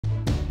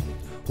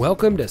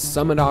Welcome to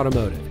Summit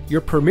Automotive, your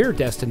premier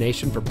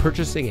destination for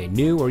purchasing a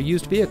new or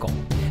used vehicle.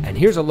 And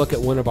here's a look at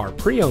one of our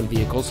pre-owned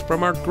vehicles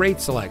from our great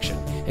selection,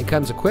 and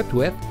comes equipped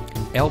with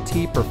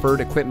LT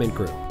Preferred Equipment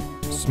Group,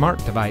 Smart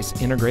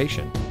Device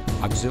Integration,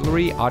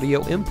 Auxiliary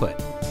Audio Input,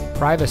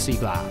 Privacy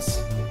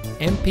Glass,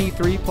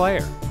 MP3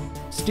 Player,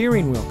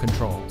 Steering Wheel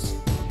Controls,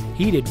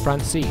 Heated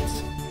Front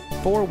Seats,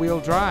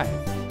 4-Wheel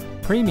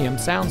Drive, Premium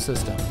Sound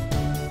System,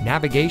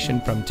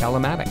 Navigation from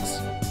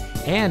Telematics,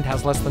 and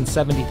has less than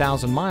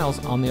 70,000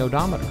 miles on the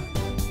odometer.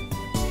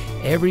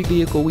 Every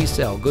vehicle we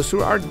sell goes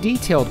through our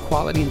detailed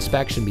quality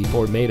inspection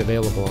before made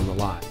available on the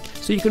lot,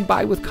 so you can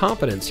buy with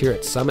confidence here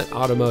at Summit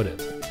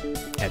Automotive.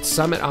 At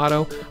Summit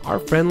Auto, our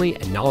friendly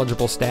and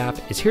knowledgeable staff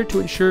is here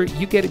to ensure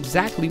you get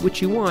exactly what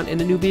you want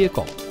in a new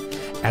vehicle.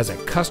 As a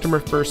Customer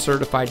First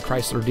certified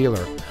Chrysler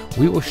dealer,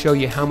 we will show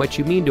you how much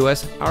you mean to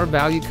us, our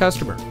valued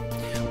customer.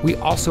 We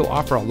also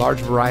offer a large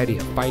variety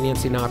of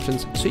financing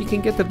options so you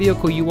can get the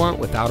vehicle you want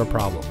without a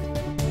problem.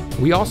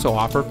 We also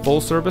offer full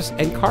service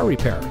and car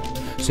repair,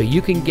 so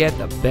you can get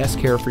the best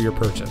care for your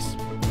purchase.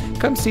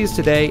 Come see us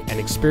today and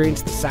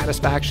experience the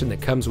satisfaction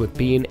that comes with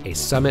being a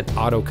Summit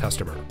Auto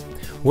customer.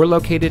 We're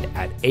located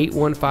at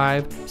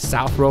 815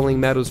 South Rolling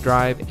Meadows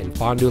Drive in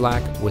Fond Du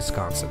Lac,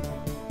 Wisconsin.